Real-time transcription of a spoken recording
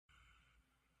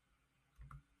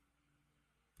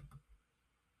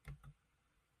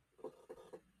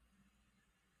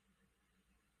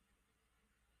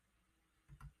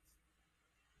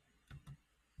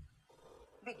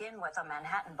begin with a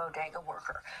Manhattan bodega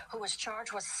worker who was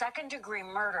charged with second-degree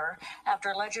murder after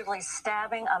allegedly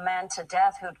stabbing a man to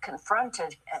death who'd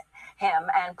confronted him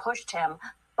and pushed him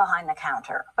behind the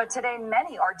counter. But today,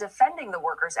 many are defending the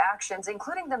worker's actions,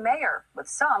 including the mayor, with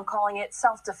some calling it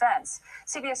self-defense.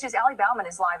 CBS News' Allie Bauman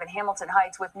is live in Hamilton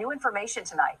Heights with new information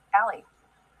tonight. Allie.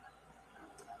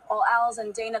 Well, Al's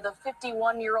and Dana, the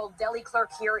 51-year-old deli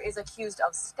clerk here is accused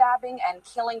of stabbing and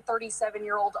killing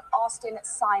 37-year-old Austin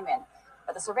Simon.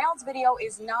 But the surveillance video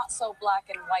is not so black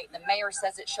and white. The mayor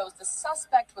says it shows the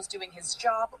suspect was doing his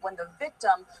job when the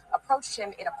victim approached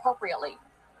him inappropriately.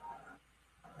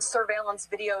 Surveillance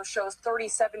video shows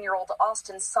 37-year-old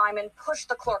Austin Simon push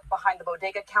the clerk behind the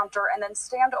bodega counter and then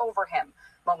stand over him.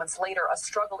 Moments later, a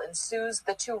struggle ensues.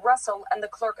 The two wrestle, and the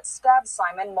clerk stabs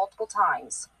Simon multiple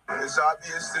times. It's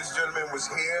obvious this gentleman was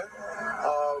here,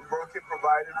 working,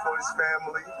 providing for his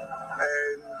family,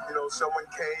 and, someone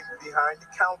came behind the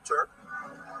counter,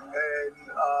 and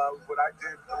what I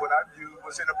viewed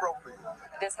was inappropriate.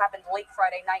 This happened late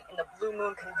Friday night in the Blue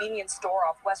Moon convenience store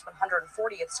off West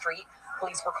 140th Street.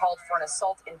 Police were called for an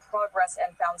assault in progress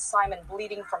and found Simon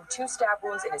bleeding from 2 stab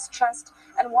wounds in his chest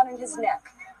and 1 in his neck.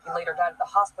 He later died at the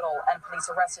hospital, and police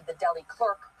arrested the deli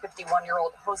clerk,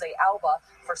 51-year-old Jose Alba,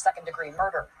 for second-degree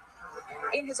murder.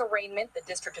 In his arraignment, the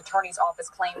district attorney's office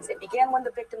claims it began when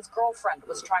the victim's girlfriend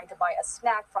was trying to buy a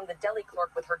snack from the deli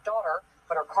clerk with her daughter,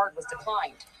 but her card was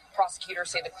declined. Prosecutors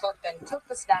say the clerk then took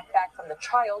the snack back from the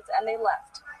child and they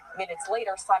left. Minutes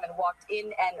later, Simon walked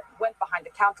in and went behind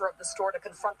the counter of the store to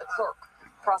confront the clerk.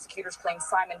 Prosecutors claim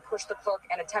Simon pushed the clerk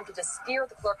and attempted to steer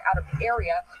the clerk out of the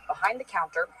area behind the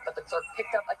counter, but the clerk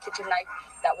picked up a kitchen knife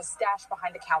that was stashed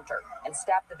behind the counter and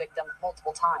stabbed the victim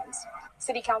multiple times.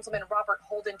 City Councilman Robert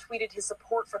Holden tweeted his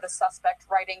support for the suspect,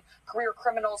 writing, "Career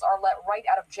criminals are let right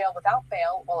out of jail without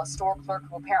bail, while a store clerk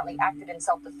who apparently acted in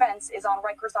self-defense is on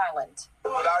Rikers Island."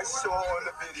 What I saw on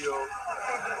the video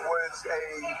was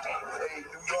a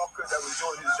New Yorker that was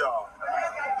doing his job.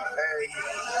 And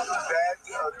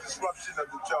that disruption of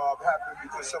the job happened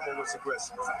because someone was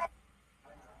aggressive.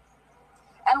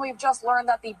 And we've just learned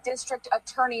that the district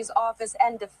attorney's office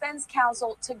and defense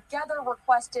counsel together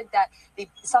requested that the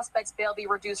suspect's bail be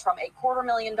reduced from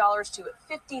 $250,000 to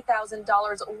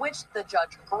 $50,000, which the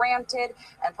judge granted.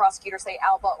 And prosecutors say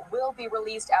Alba will be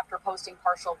released after posting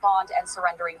partial bond and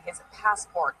surrendering his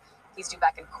passport. He's due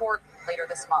back in court later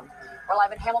this month. We're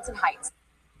live in Hamilton Heights.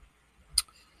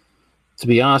 To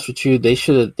be honest with you, they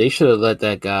should have let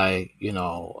that guy,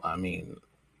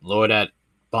 lower that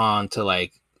bond to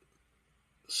like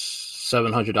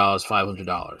 $700,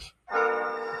 $500,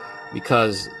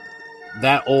 because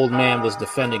that old man was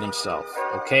defending himself.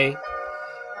 Okay,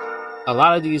 a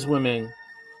lot of these women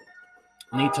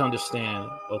need to understand.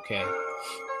 Okay,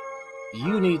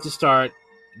 you need to start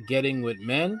getting with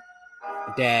men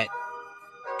that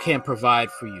can provide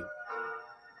for you.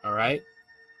 All right.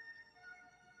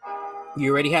 You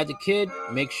already had the kid.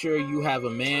 Make sure you have a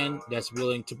man that's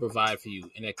willing to provide for you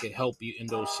and that can help you in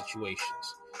those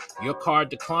situations. Your card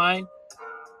declined.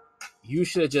 You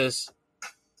should have just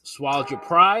swallowed your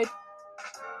pride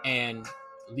and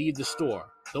leave the store.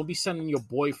 Don't be sending your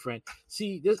boyfriend.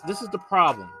 See, this is the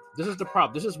problem. This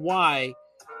is why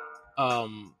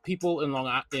people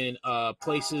in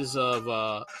places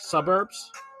of suburbs,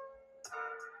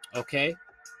 okay,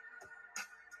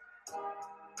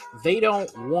 they don't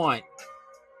want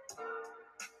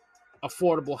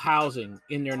affordable housing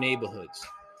in their neighborhoods.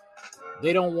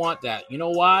 They don't want that. You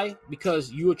know why?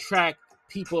 Because you attract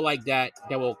people like that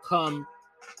will come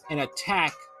and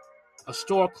attack a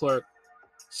store clerk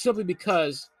simply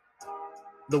because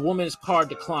the woman's card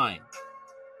declined.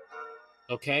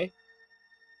 Okay?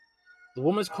 The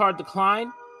woman's card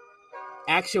declined.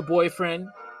 Ask your boyfriend,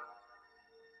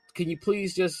 can you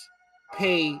please just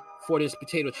pay for this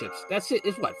potato chips? That's it.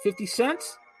 It's what, 50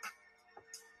 cents?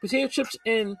 Potato chips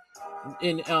in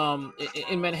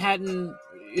Manhattan,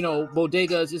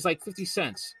 bodegas is like 50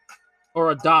 cents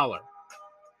or $1.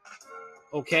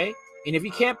 Okay? And if you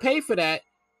can't pay for that,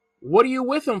 what are you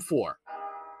with him for?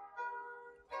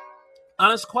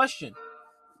 Honest question.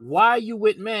 Why are you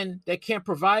with men that can't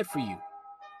provide for you?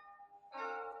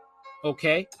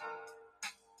 Okay?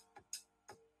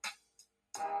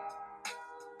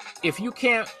 If you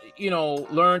can't,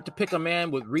 learn to pick a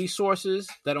man with resources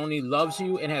that only loves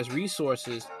you and has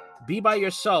resources, be by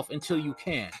yourself until you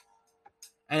can.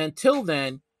 And until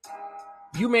then,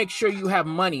 you make sure you have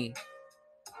money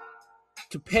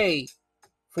to pay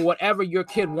for whatever your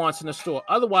kid wants in the store.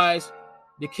 Otherwise,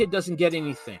 the kid doesn't get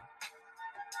anything.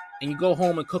 And you go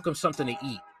home and cook him something to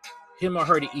eat, him or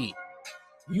her to eat.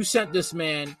 You sent this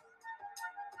man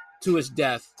to his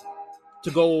death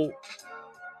to go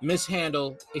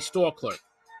mishandle a store clerk.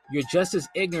 You're just as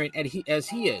ignorant as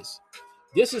he is.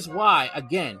 This is why,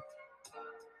 again,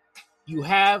 you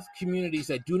have communities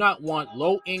that do not want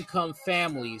low-income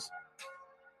families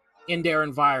in their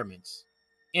environments,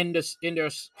 in their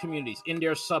communities, in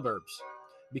their suburbs,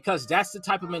 because that's the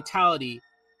type of mentality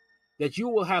that you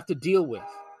will have to deal with,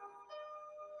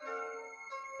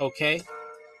 okay,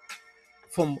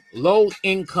 from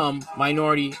low-income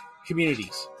minority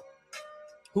communities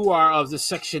who are of the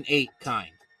Section 8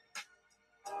 kind.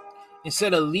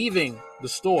 Instead of leaving the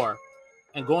store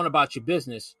and going about your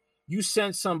business, you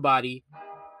send somebody,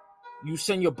 you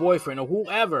send your boyfriend or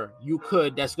whoever you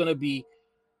could that's going to be,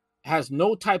 has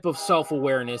no type of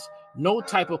self-awareness, no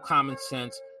type of common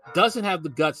sense, doesn't have the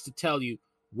guts to tell you,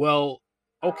 well,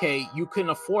 okay, you can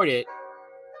afford it,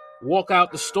 walk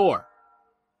out the store.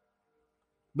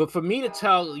 But for me to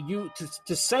tell you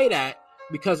to say that,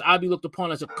 because I'll be looked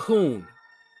upon as a coon.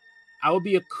 I would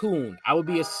be a coon. I would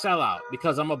be a sellout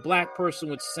because I'm a black person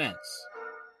with sense.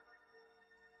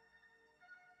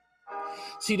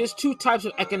 See, there's two types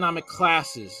of economic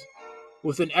classes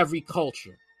within every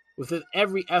culture, within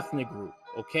every ethnic group,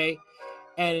 okay?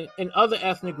 And in other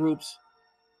ethnic groups,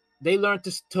 they learn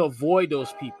to avoid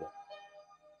those people.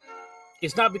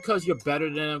 It's not because you're better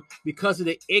than them, because of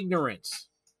the ignorance,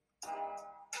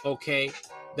 okay,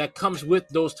 that comes with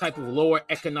those type of lower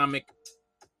economic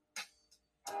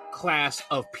class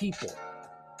of people.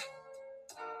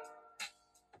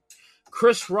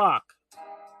 Chris Rock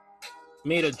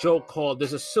made a joke called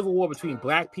 "There's a civil war between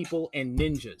black people and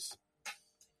ninjas."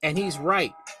 And he's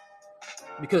right.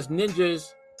 Because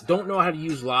ninjas don't know how to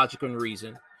use logic and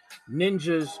reason.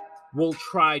 Ninjas will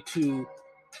try to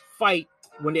fight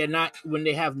when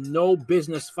they have no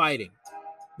business fighting.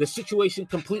 The situation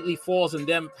completely falls on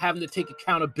them having to take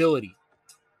accountability.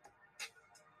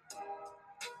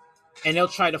 And they'll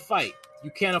try to fight. You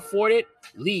can't afford it?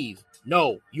 Leave.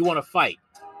 No, you want to fight.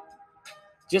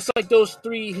 Just like those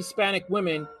 3 Hispanic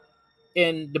women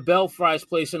in the Bell Fries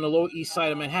place on the Lower East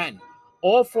Side of Manhattan.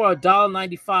 All for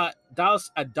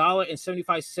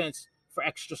 $1.75 for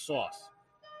extra sauce.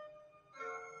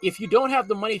 If you don't have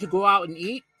the money to go out and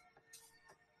eat,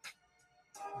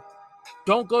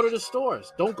 don't go to the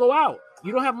stores. Don't go out.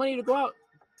 You don't have money to go out.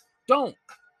 Don't.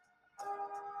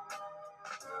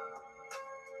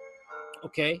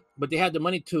 Okay? But they had the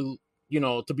money to,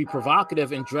 to be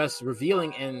provocative and dress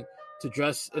revealing and to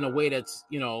dress in a way that's,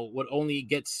 would only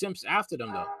get simps after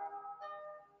them, though.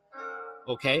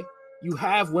 Okay? You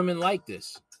have women like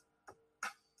this.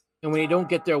 And when they don't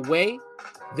get their way,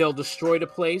 they'll destroy the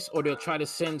place or they'll try to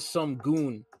send some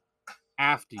goon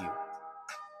after you.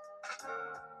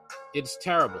 It's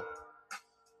terrible.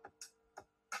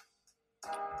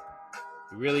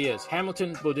 It really is.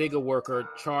 Hamilton bodega worker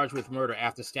charged with murder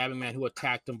after stabbing man who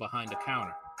attacked him behind the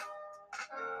counter.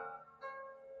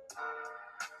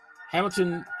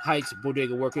 Hamilton Heights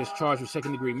bodega worker is charged with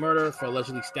second-degree murder for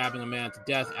allegedly stabbing a man to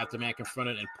death after a man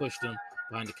confronted and pushed him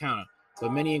behind the counter.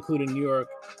 But many, including New York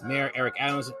Mayor Eric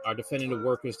Adams, are defending the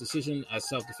worker's decision as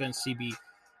self-defense.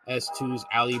 CBS 2's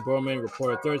Ali Berman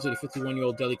reported Thursday the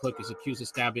 51-year-old deli clerk is accused of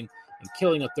stabbing and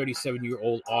killing a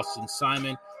 37-year-old Austin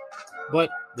Simon. But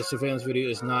the surveillance video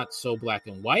is not so black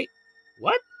and white.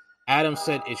 What? Adams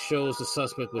said it shows the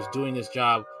suspect was doing his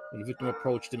job when the victim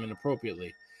approached him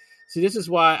inappropriately. See, this is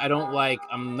why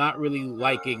I'm not really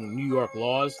liking New York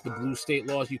laws, the blue state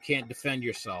laws. You can't defend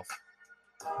yourself.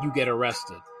 You get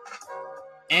arrested.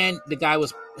 And the guy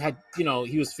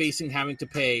he was facing having to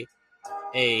pay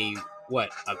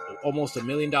almost $1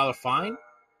 million fine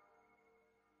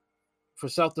for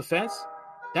self-defense.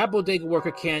 That bodega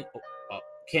worker can't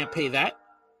pay that.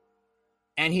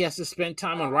 And he has to spend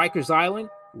time on Rikers Island.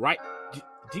 Right?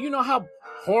 Do you know how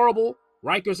horrible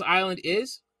Rikers Island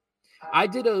is? I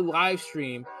did a live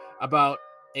stream about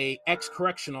a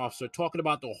ex-correction officer talking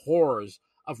about the horrors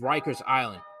of Rikers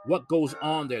Island. What goes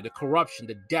on there, the corruption,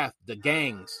 the death, the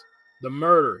gangs, the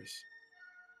murders.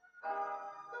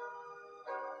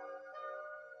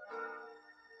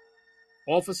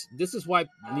 This is why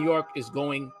New York is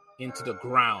going into the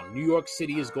ground. New York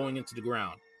City is going into the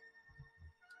ground.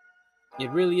 It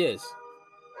really is.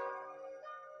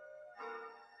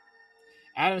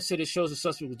 Adams said it shows the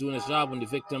suspect was doing his job when the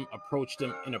victim approached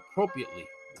him inappropriately.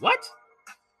 What?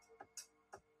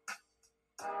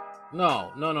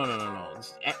 No.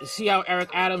 See how Eric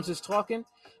Adams is talking?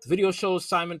 Video shows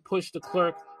Simon push the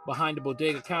clerk behind the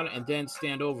bodega counter and then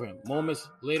stand over him. Moments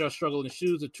later, struggle in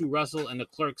shoes, the two wrestle, and the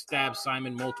clerk stabs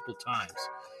Simon multiple times.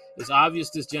 It's obvious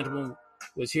this gentleman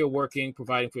was here working,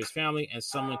 providing for his family, and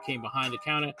someone came behind the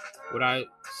counter. What I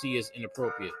see is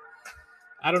inappropriate.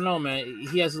 I don't know, man.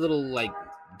 He has a little,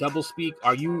 double speak.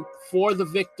 Are you for the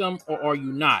victim or are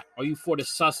you not? Are you for the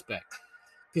suspect?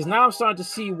 Because now I'm starting to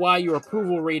see why your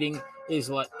approval rating is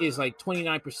like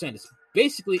 29%. It's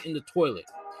basically in the toilet.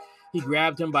 He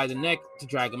grabbed him by the neck to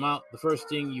drag him out. The first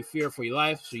thing you fear for your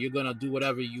life, so you're going to do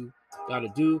whatever you got to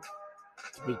do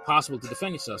to be possible to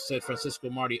defend yourself, said Francisco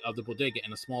Marti of the Bodega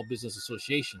and a Small Business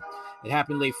Association. It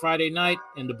happened late Friday night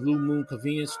in the Blue Moon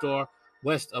convenience store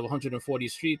west of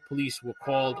 140th Street. Police were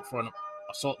called for an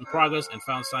assault in progress and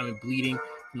found Simon bleeding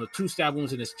from the 2 stab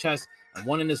wounds in his chest and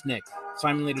 1 in his neck.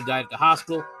 Simon later died at the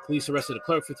hospital. Police arrested a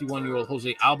clerk, 51-year-old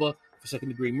Jose Alba, for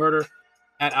second-degree murder.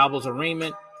 At Alba's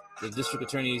arraignment, the district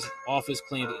attorney's office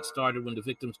claimed it started when the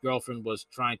victim's girlfriend was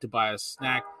trying to buy a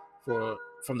snack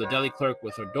from the deli clerk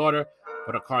with her daughter,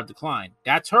 but her card declined.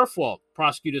 That's her fault.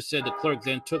 Prosecutors said the clerk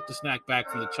then took the snack back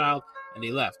from the child and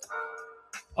they left.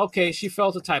 Okay, she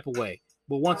felt a type of way.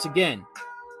 But once again,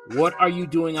 what are you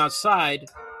doing outside,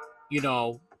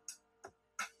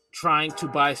 trying to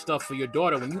buy stuff for your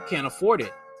daughter when you can't afford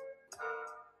it?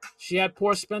 She had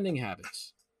poor spending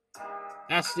habits.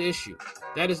 That's the issue.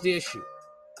 That is the issue.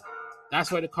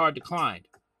 That's why the card declined.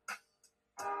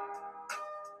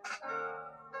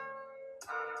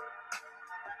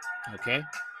 Okay.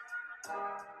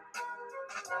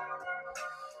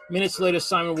 Minutes later,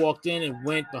 Simon walked in and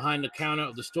went behind the counter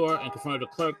of the store and confronted the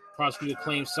clerk. Prosecutor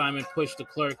claimed Simon pushed the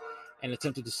clerk and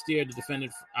attempted to steer the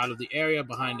defendant out of the area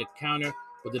behind the counter,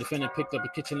 but the defendant picked up a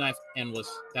kitchen knife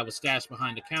that was stashed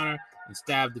behind the counter and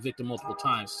stabbed the victim multiple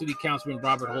times. City Councilman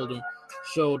Robert Holdham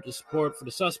showed the support for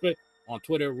the suspect on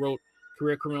Twitter, wrote,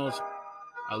 "Career criminals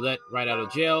are let right out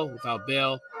of jail without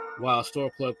bail, while a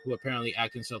store clerk who apparently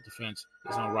acted in self-defense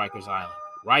is on Rikers Island."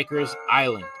 Rikers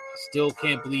Island. I still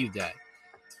can't believe that.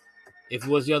 If it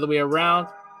was the other way around,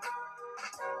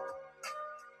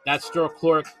 that store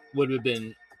clerk would have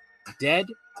been dead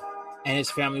and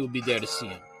his family would be there to see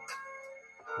him.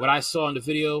 What I saw in the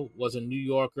video was a New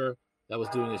Yorker that was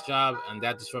doing his job, and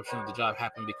that disruption of the job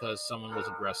happened because someone was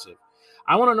aggressive.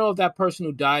 I want to know if that person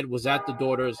who died was that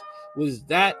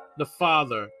the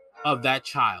father of that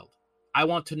child. I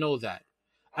want to know that.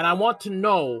 And I want to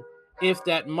know if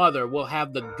that mother will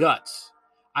have the guts.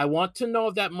 I want to know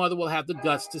if that mother will have the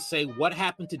guts to say, what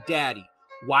happened to daddy?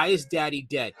 Why is daddy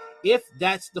dead? If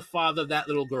that's the father of that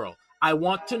little girl, I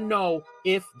want to know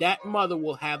if that mother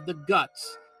will have the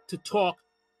guts to talk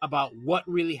about what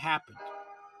really happened.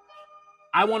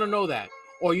 I want to know that.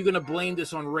 Or are you going to blame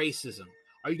this on racism?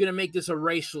 Are you going to make this a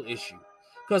racial issue?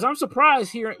 Because I'm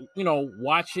surprised here,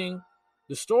 watching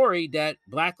the story that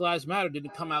Black Lives Matter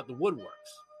didn't come out the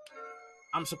woodworks.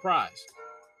 I'm surprised.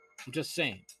 I'm just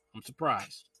saying. I'm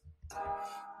surprised.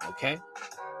 Okay?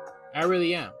 I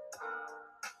really am.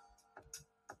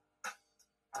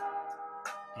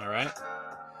 All right?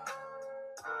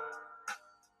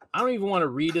 I don't even want to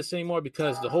read this anymore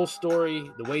because the whole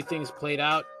story, the way things played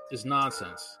out, is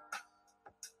nonsense.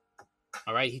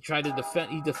 All right? He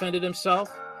defended himself,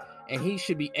 and he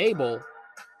should be able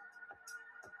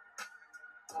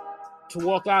to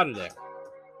walk out of there.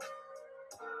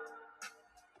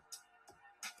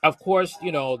 Of course,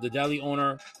 the deli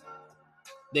owner,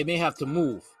 they may have to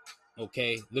move,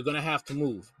 okay? They're going to have to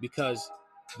move because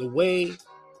the way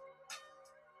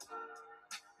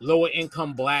lower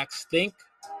income blacks think,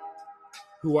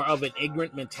 who are of an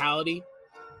ignorant mentality,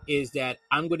 is that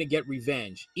I'm going to get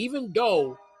revenge. Even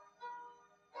though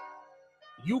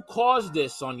you caused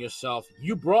this on yourself,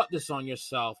 you brought this on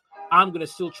yourself, I'm going to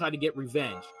still try to get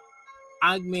revenge.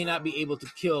 I may not be able to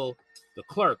kill the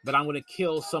clerk, but I'm going to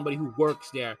kill somebody who works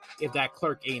there if that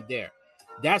clerk ain't there.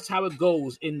 That's how it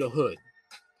goes in the hood.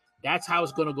 That's how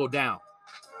it's going to go down.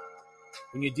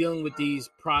 When you're dealing with these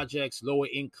projects, lower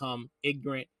income,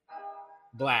 ignorant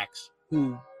blacks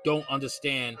who don't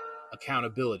understand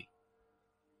accountability.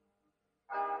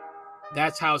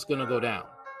 That's how it's going to go down.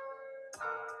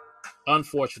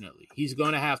 Unfortunately, he's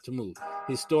going to have to move.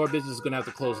 His store business is going to have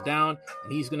to close down,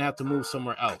 and he's going to have to move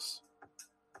somewhere else.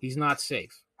 He's not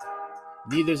safe.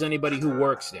 Neither is anybody who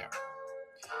works there.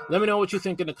 Let me know what you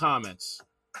think in the comments.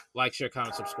 Like, share,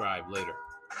 comment, subscribe. Later.